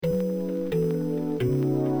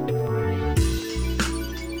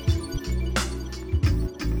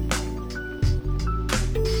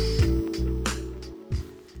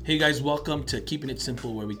Hey guys, welcome to Keeping It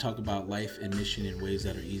Simple, where we talk about life and mission in ways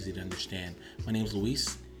that are easy to understand. My name's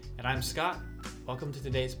Luis. And I'm Scott. Welcome to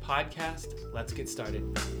today's podcast. Let's get started.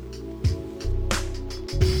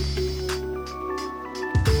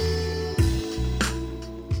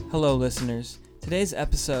 Hello, listeners. Today's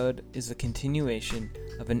episode is a continuation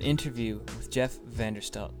of an interview with Jeff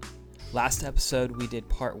Vanderstelt. Last episode, we did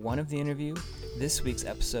part 1 of the interview. This week's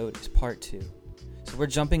episode is part 2. So we're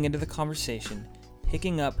jumping into the conversation,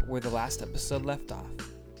 picking up where the last episode left off.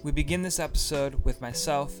 We begin this episode with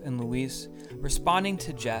myself and Luis responding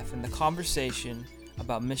to Jeff in the conversation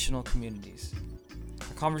about missional communities.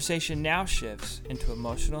 Our conversation now shifts into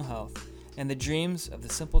emotional health and the dreams of the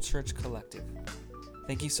Simple Church Collective.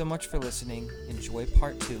 Thank you so much for listening. Enjoy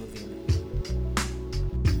part 2 of the interview.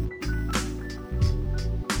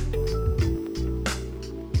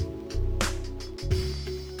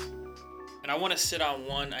 I want to sit on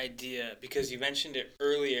one idea because you mentioned it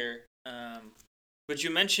earlier, but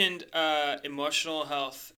you mentioned emotional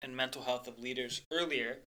health and mental health of leaders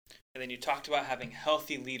earlier, and then you talked about having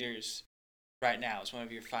healthy leaders right now as one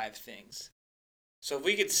of your 5 things. So if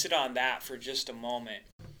we could sit on that for just a moment,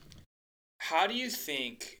 how do you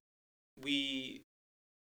think we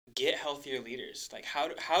get healthier leaders? Like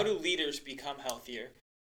how do leaders become healthier,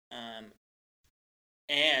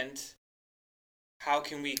 and how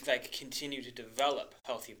can we continue to develop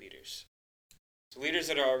healthy leaders? So leaders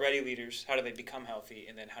that are already leaders, how do they become healthy?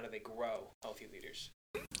 And then how do they grow healthy leaders?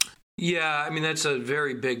 Yeah, I mean, that's a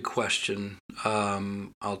very big question.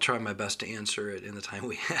 I'll try my best to answer it in the time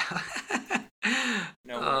we have.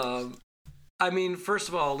 No worries. I mean, first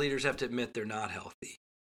of all, leaders have to admit they're not healthy,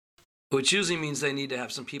 which usually means they need to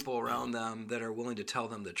have some people around them that are willing to tell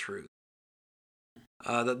them the truth.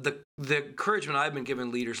 The encouragement I've been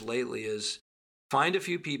giving leaders lately is find a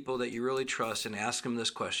few people that you really trust and ask them this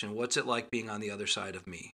question: what's it like being on the other side of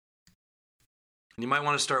me? And you might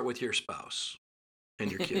want to start with your spouse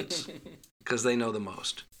and your kids because they know the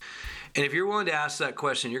most. And if you're willing to ask that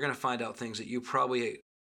question, you're going to find out things that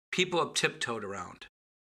people have tiptoed around,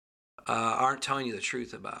 aren't telling you the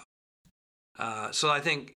truth about. So I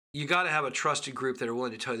think you got to have a trusted group that are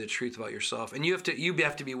willing to tell you the truth about yourself. And you have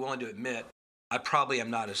to be willing to admit, I probably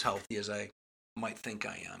am not as healthy as I might think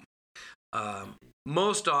I am.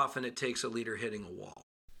 Most often it takes a leader hitting a wall,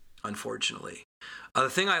 unfortunately. The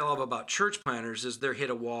thing I love about church planners is they're hit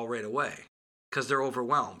a wall right away because they're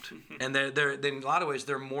overwhelmed. And they're in a lot of ways,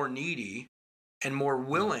 they're more needy and more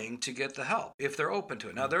willing to get the help if they're open to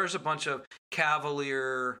it. Now, there's a bunch of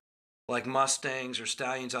cavalier, like Mustangs or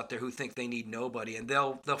Stallions out there who think they need nobody, and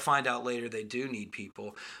they'll find out later they do need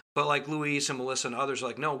people. But like Luis and Melissa and others are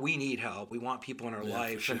like, no, we need help. We want people in our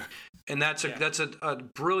life. Sure. And that's a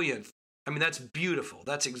brilliant, I mean, that's beautiful.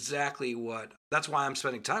 That's exactly that's why I'm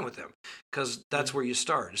spending time with them, because that's where you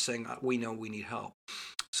start, is saying, we know we need help.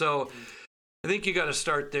 So I think you got to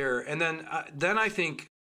start there. And then I think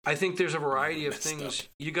there's a variety of things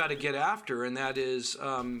you got to get after, and that is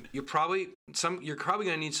you're probably going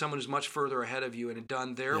to need someone who's much further ahead of you and had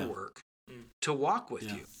done their work to walk with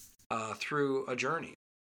you through a journey,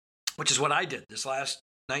 which is what I did this last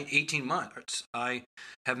 18 months. I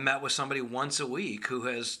have met with somebody once a week who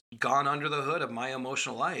has gone under the hood of my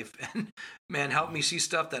emotional life and, man, helped me see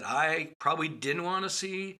stuff that I probably didn't want to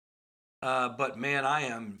see. But man, I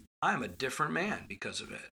am a different man because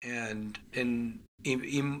of it. And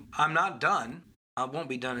I'm not done. I won't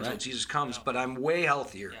be done until Jesus comes, but I'm way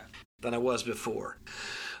healthier than I was before.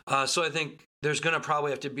 So I think there's going to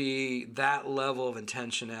probably have to be that level of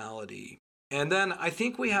intentionality. And then I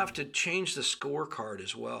think we have to change the scorecard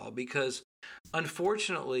as well, because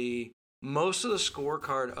unfortunately, most of the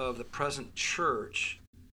scorecard of the present church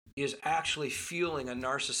is actually fueling a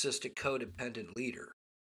narcissistic, codependent leader.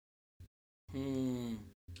 Break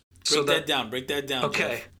that down.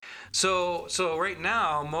 Okay. Jeff. So right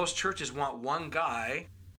now, most churches want one guy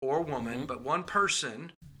or woman, but one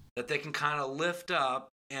person that they can kind of lift up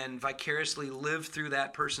and vicariously live through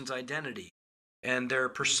that person's identity and their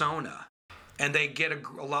persona. And they get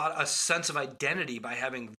a sense of identity by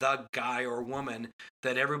having the guy or woman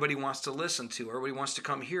that everybody wants to listen to, everybody wants to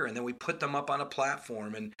come here. And then we put them up on a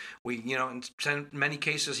platform, and we, in many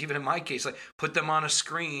cases, even in my case, like put them on a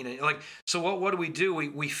screen. And so what do?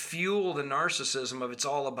 We fuel the narcissism of it's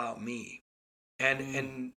all about me.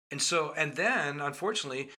 And then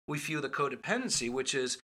unfortunately we fuel the codependency, which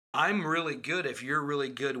is I'm really good if you're really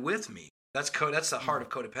good with me. That's the heart of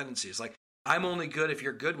codependency. It's like, I'm only good if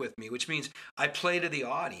you're good with me, which means I play to the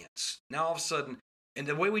audience. Now all of a sudden, and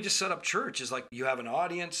the way we just set up church is like you have an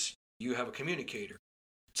audience, you have a communicator.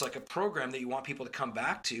 It's like a program that you want people to come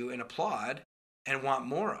back to and applaud and want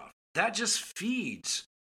more of. That just feeds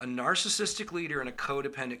a narcissistic leader in a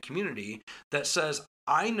codependent community that says,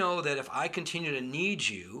 I know that if I continue to need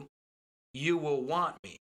you, you will want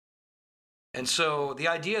me. And so the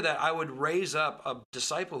idea that I would raise up a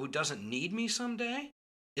disciple who doesn't need me someday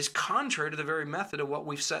is contrary to the very method of what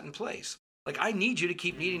we've set in place. Like, I need you to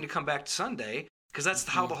keep needing to come back to Sunday because that's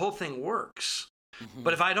how the whole thing works.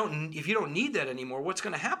 But if you don't need that anymore, what's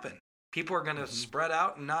going to happen? People are going to spread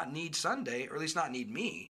out and not need Sunday, or at least not need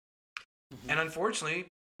me. And unfortunately,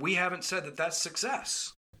 we haven't said that that's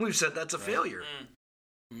success. We've said that's a failure.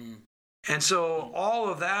 And so all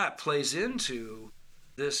of that plays into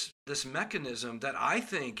this mechanism that I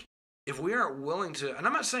think if we aren't willing to, and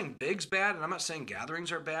I'm not saying big's bad, and I'm not saying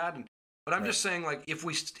gatherings are bad, but I'm just saying, like, if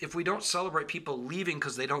we don't celebrate people leaving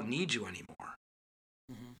because they don't need you anymore,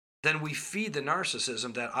 then we feed the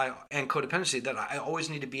narcissism and codependency that I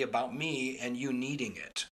always need to be about me and you needing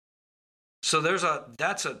it. So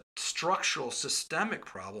that's a structural, systemic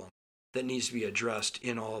problem that needs to be addressed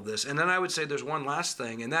in all of this. And then I would say there's one last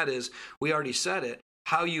thing, and that is, we already said it,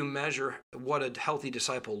 how you measure what a healthy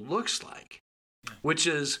disciple looks like, which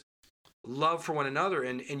is love for one another.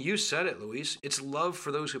 And you said it, Luis, it's love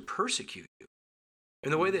for those who persecute you.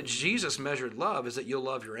 And the way that Jesus measured love is that you'll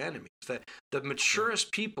love your enemies. That the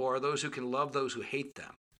maturest people are those who can love those who hate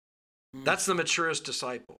them. That's the maturest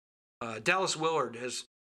disciple. Dallas Willard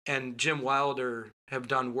and Jim Wilder have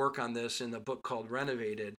done work on this in the book called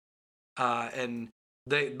Renovated. And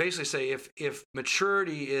they basically say if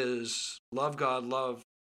maturity is love God, love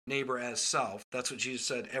neighbor as self, that's what Jesus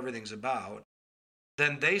said everything's about,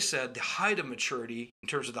 then they said the height of maturity, in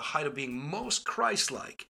terms of the height of being most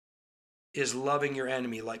Christ-like, is loving your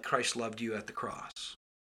enemy like Christ loved you at the cross.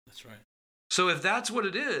 That's right. So if that's what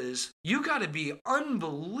it is, you got to be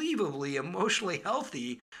unbelievably emotionally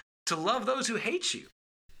healthy to love those who hate you.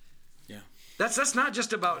 Yeah. That's not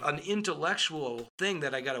just about an intellectual thing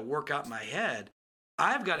that I got to work out in my head.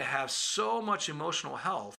 I've got to have so much emotional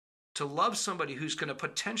health to love somebody who's going to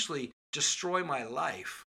potentially destroy my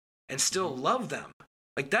life and still love them.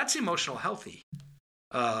 Like, that's emotional healthy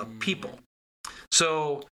people.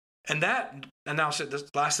 So, and I'll say this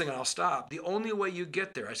last thing and I'll stop. The only way you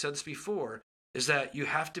get there, I said this before, is that you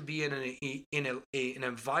have to be in an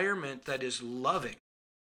environment that is loving.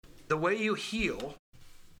 The way you heal,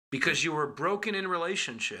 because you were broken in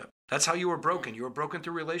relationship, that's how you were broken. You were broken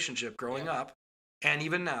through relationship growing up, and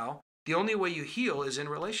even now, the only way you heal is in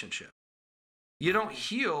relationship. You don't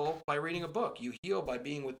heal by reading a book. You heal by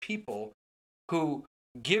being with people who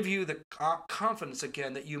give you the confidence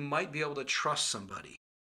again that you might be able to trust somebody.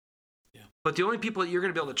 Yeah. But the only people that you're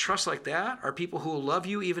going to be able to trust like that are people who will love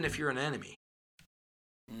you even if you're an enemy.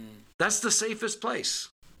 That's the safest place,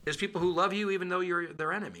 is people who love you even though you're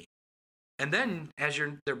their enemy. And then as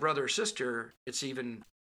you're their brother or sister, it's even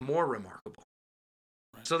more remarkable.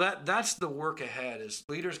 Right. So that's the work ahead, is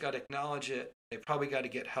leaders got to acknowledge it. They probably got to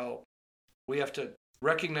get help. We have to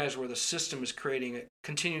recognize where the system is creating it,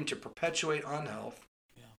 continuing to perpetuate unhealth.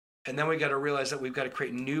 Yeah. And then we got to realize that we've got to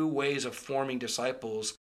create new ways of forming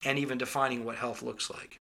disciples and even defining what health looks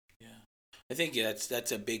like. Yeah. I think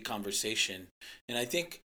that's a big conversation. And I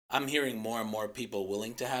think I'm hearing more and more people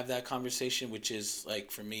willing to have that conversation, which is,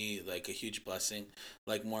 like, for me, like, a huge blessing.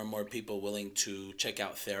 Like, more and more people willing to check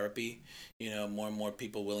out therapy, more and more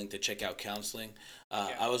people willing to check out counseling.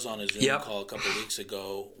 I was on a Zoom call a couple of weeks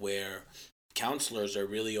ago where counselors are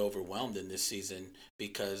really overwhelmed in this season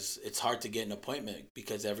because it's hard to get an appointment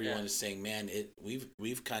because everyone is saying, man,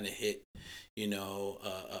 we've kind of hit,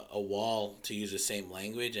 a wall, to use the same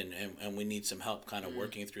language, and we need some help kind of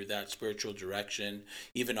working through that spiritual direction.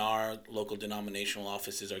 Even our local denominational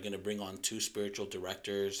offices are going to bring on 2 spiritual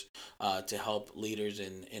directors to help leaders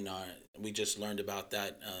in our. We just learned about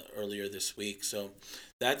that earlier this week. So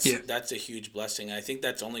that's a huge blessing. I think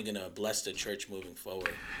that's only going to bless the church moving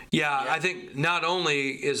forward. Yeah, I think not only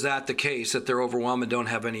is that the case, that they're overwhelmed and don't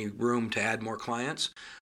have any room to add more clients,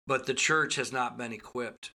 but the church has not been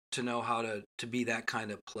equipped to know how to be that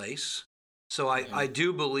kind of place. So I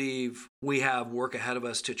do believe we have work ahead of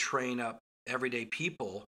us to train up everyday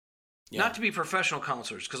people, not to be professional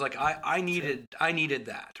counselors, because like I needed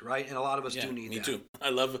that, right? And a lot of us do need that. Me too. I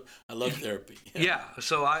love therapy.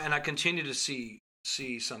 So I continue to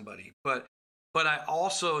see somebody, but I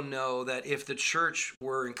also know that if the church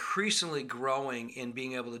were increasingly growing in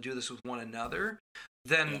being able to do this with one another,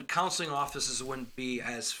 then counseling offices wouldn't be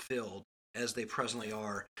as filled as they presently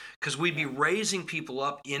are, because we'd be raising people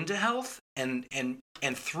up into health and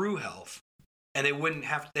through health, and they wouldn't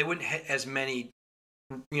hit as many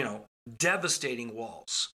devastating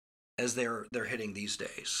walls as they're hitting these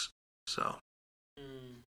days. So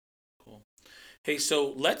cool. Hey,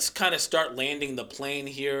 so let's kind of start landing the plane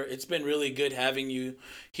here. It's been really good having you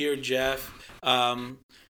here, Jeff.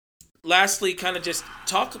 Lastly, kind of just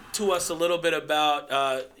talk to us a little bit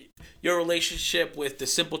about your relationship with the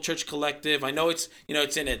Simple Church Collective. I know it's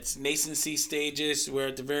in its nascency stages. We're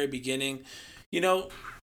at the very beginning.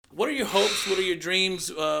 What are your hopes? What are your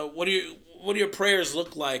dreams? What do your prayers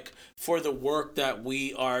look like for the work that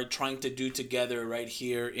we are trying to do together right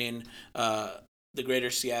here in the greater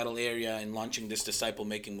Seattle area and launching this disciple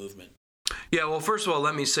making movement? Yeah, well, first of all,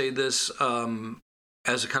 let me say this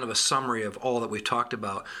as a kind of a summary of all that we've talked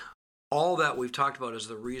about. All that we've talked about is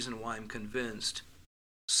the reason why I'm convinced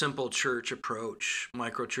simple church approach,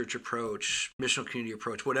 micro church approach, missional community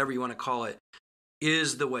approach, whatever you want to call it,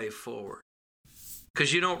 is the way forward.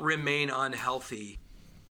 Because you don't remain unhealthy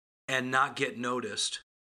and not get noticed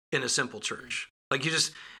in a simple church. Like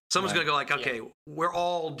someone's going to go like, okay, we're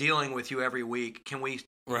all dealing with you every week. Can we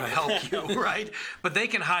help you, right? But they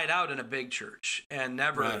can hide out in a big church and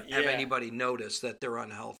never have anybody notice that they're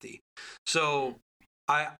unhealthy. So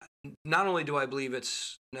not only do I believe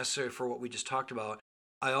it's necessary for what we just talked about,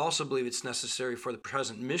 I also believe it's necessary for the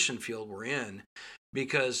present mission field we're in,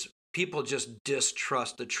 because people just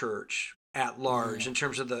distrust the church at large in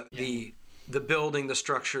terms of the building, the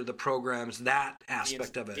structure, the programs, that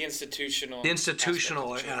aspect of it. The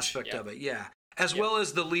institutional aspect of it, yeah. As well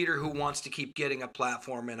as the leader who wants to keep getting a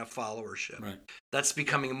platform and a followership. Right. That's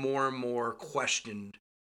becoming more and more questioned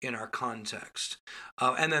in our context.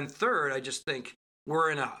 And then third, I just think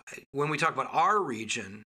when we talk about our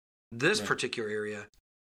region, this particular area,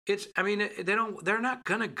 they're not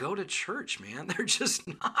going to go to church, man. They're just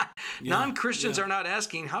not. Non-Christians are not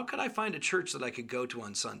asking, how could I find a church that I could go to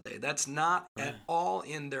on Sunday? That's not at all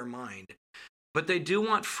in their mind. But they do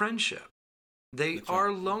want friendship. They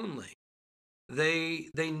are lonely. They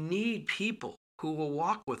need people who will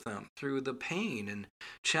walk with them through the pain and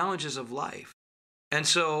challenges of life. And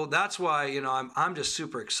so that's why, I'm just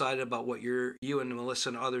super excited about what you and Melissa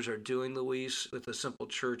and others are doing, Luis, with the simple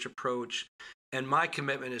church approach. And my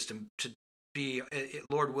commitment is to be,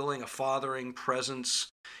 Lord willing, a fathering presence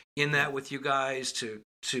in that with you guys, to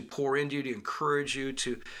pour into you, to encourage you,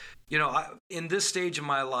 to, in this stage of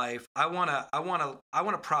my life, I want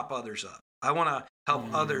to prop others up. I want to help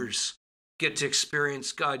others get to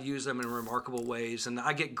experience God use them in remarkable ways. And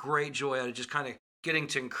I get great joy out of just kind of getting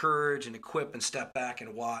to encourage and equip and step back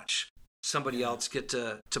and watch somebody else get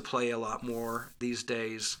to play a lot more these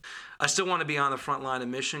days. I still want to be on the front line of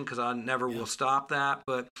mission because I never will stop that.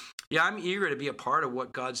 But I'm eager to be a part of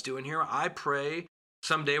what God's doing here. I pray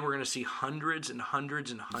someday we're going to see hundreds and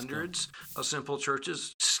hundreds and hundreds of simple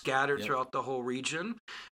churches scattered throughout the whole region.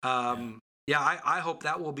 I hope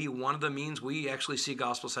that will be one of the means we actually see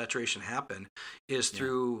gospel saturation happen is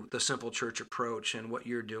through the simple church approach and what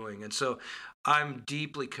you're doing. And so I'm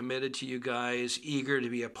deeply committed to you guys, eager to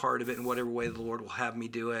be a part of it in whatever way the Lord will have me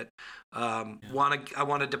do it. I want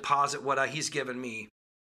to deposit what He's given me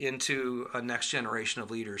into a next generation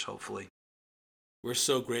of leaders, hopefully. We're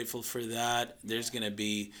so grateful for that. There's going to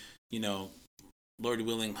be, Lord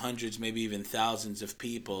willing, hundreds, maybe even thousands of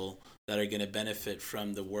people that are going to benefit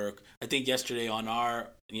from the work. I think yesterday on our,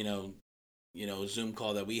 Zoom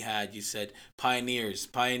call that we had, you said pioneers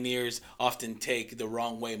often take the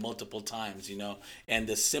wrong way multiple times, and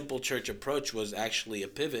the simple church approach was actually a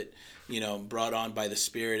pivot, brought on by the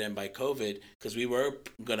Spirit and by COVID, because we were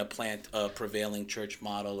going to plant a prevailing church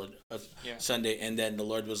model Sunday, and then the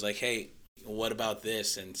Lord was like, hey, what about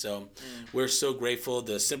this? And so we're so grateful.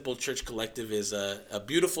 The Simple Church Collective is a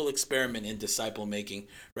beautiful experiment in disciple making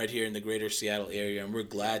right here in the greater Seattle area. And we're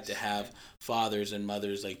glad to have fathers and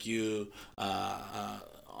mothers like you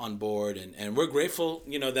on board. And we're grateful,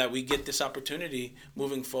 that we get this opportunity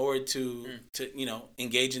moving forward to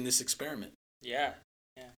engage in this experiment. Yeah.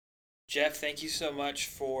 Jeff, thank you so much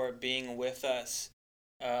for being with us.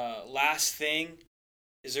 Last thing,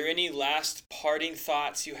 is there any last parting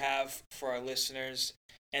thoughts you have for our listeners?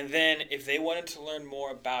 And then if they wanted to learn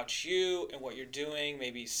more about you and what you're doing,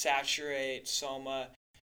 maybe Saturate, Soma,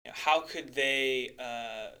 how could they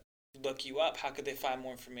look you up? How could they find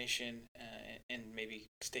more information and maybe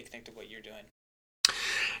stay connected to what you're doing?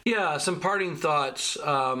 Yeah, some parting thoughts.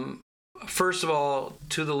 First of all,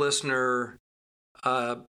 to the listener,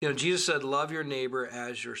 Jesus said, love your neighbor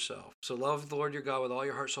as yourself. So love the Lord your God with all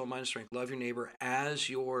your heart, soul, mind, and strength. Love your neighbor as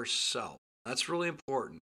yourself. That's really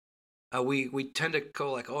important. We tend to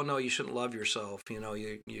go like, oh, no, you shouldn't love yourself.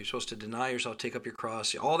 You're supposed to deny yourself, take up your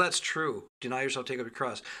cross. All that's true. Deny yourself, take up your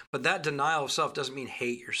cross. But that denial of self doesn't mean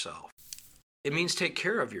hate yourself. It means take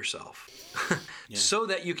care of yourself so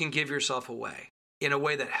that you can give yourself away in a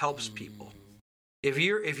way that helps people. If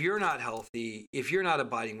you're not healthy, if you're not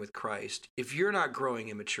abiding with Christ, if you're not growing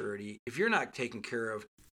in maturity, if you're not taking care of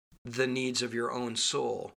the needs of your own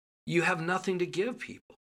soul, you have nothing to give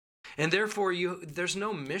people. And therefore, there's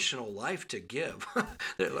no missional life to give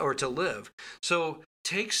or to live. So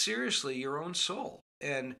take seriously your own soul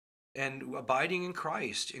and abiding in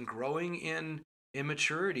Christ and growing in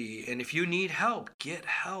maturity. And if you need help, get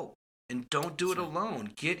help. And don't do it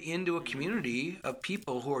alone. Get into a community of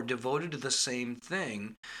people who are devoted to the same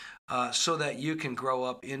thing, so that you can grow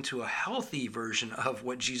up into a healthy version of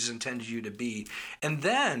what Jesus intended you to be. And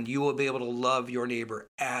then you will be able to love your neighbor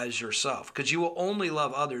as yourself, because you will only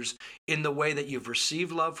love others in the way that you've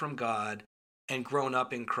received love from God and grown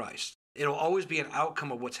up in Christ. It'll always be an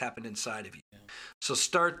outcome of what's happened inside of you. Yeah. So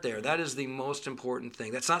start there. That is the most important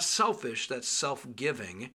thing. That's not selfish, that's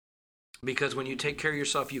self-giving. Because when you take care of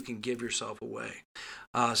yourself, you can give yourself away.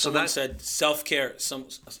 Someone said self-care.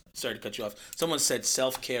 Sorry to cut you off. Someone said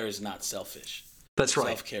self-care is not selfish. That's right.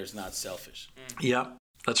 Self-care is not selfish. Yeah,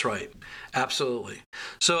 that's right. Absolutely.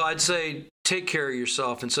 So I'd say take care of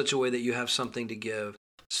yourself in such a way that you have something to give.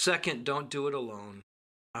 Second, don't do it alone.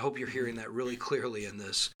 I hope you're hearing that really clearly in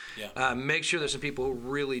this. Yeah. Make sure there's some people who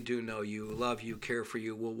really do know you, love you, care for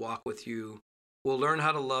you, will walk with you. We'll learn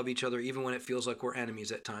how to love each other even when it feels like we're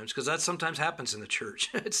enemies at times, because that sometimes happens in the church.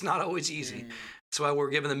 It's not always easy. That's why we're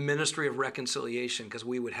given the ministry of reconciliation, because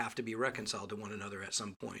we would have to be reconciled to one another at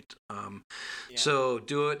some point. So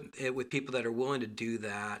do it with people that are willing to do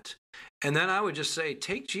that. And then I would just say,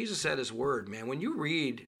 take Jesus at his word, man. When you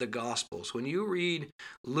read the Gospels, when you read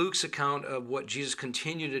Luke's account of what Jesus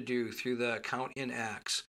continued to do through the account in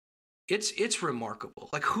Acts, it's remarkable.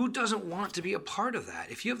 Like, who doesn't want to be a part of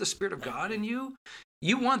that? If you have the Spirit of God in you,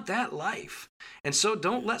 you want that life. And so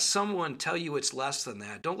don't let someone tell you it's less than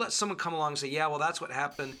that. Don't let someone come along and say, yeah, well, that's what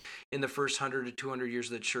happened in the first 100 to 200 years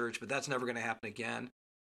of the church, but that's never going to happen again.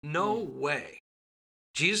 No way.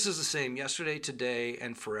 Jesus is the same yesterday, today,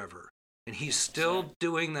 and forever. And he's still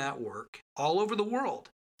doing that work all over the world.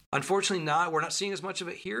 Unfortunately, we're not seeing as much of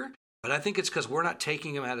it here. But I think it's because we're not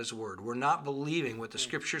taking him at his word. We're not believing what the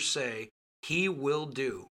scriptures say he will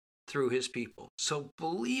do through his people. So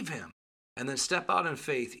believe him and then step out in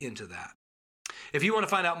faith into that. If you want to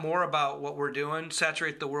find out more about what we're doing,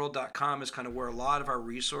 saturatetheworld.com is kind of where a lot of our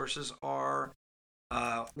resources are.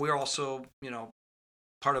 We're also,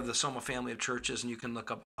 part of the Soma family of churches, and you can look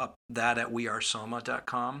up that at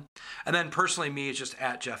wearesoma.com. And then personally, me is just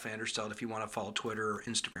at Jeff Vanderstelt if you want to follow Twitter or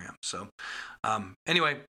Instagram. So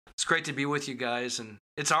anyway, it's great to be with you guys, and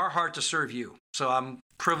it's our heart to serve you. So I'm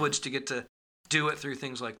privileged to get to do it through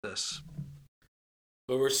things like this.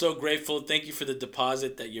 But we're so grateful. Thank you for the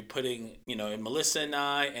deposit that you're putting, in Melissa and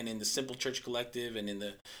I, and in the Simple Church Collective, and in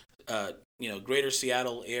the, Greater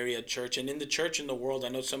Seattle area church, and in the church in the world. I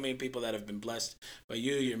know so many people that have been blessed by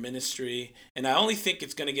you, your ministry, and I only think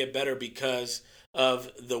it's going to get better because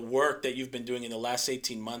of the work that you've been doing in the last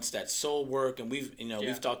 18 months, that soul work, and we've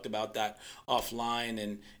talked about that offline,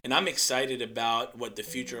 and I'm excited about what the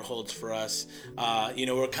future holds for us.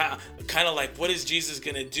 We're kind of like, what is Jesus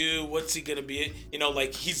gonna do? What's he gonna be?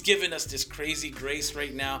 He's given us this crazy grace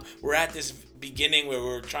right now. We're at this beginning where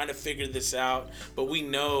we're trying to figure this out, but we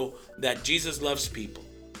know that Jesus loves people,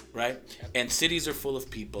 right? And cities are full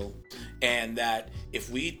of people, and that if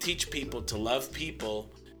we teach people to love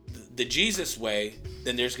people the Jesus way,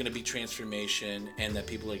 then there's going to be transformation, and that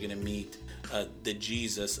people are going to meet the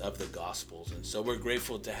Jesus of the Gospels. And so we're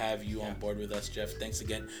grateful to have you on board with us, Jeff. Thanks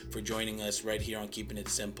again for joining us right here on Keeping It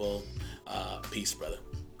Simple. Peace, brother.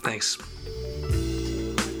 Thanks.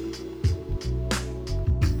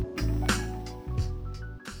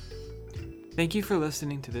 Thank you for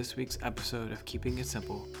listening to this week's episode of Keeping It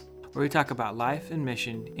Simple, where we talk about life and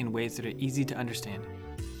mission in ways that are easy to understand.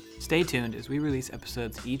 Stay tuned as we release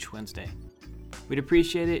episodes each Wednesday. We'd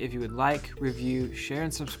appreciate it if you would like, review, share,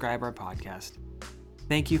 and subscribe our podcast.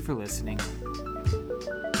 Thank you for listening.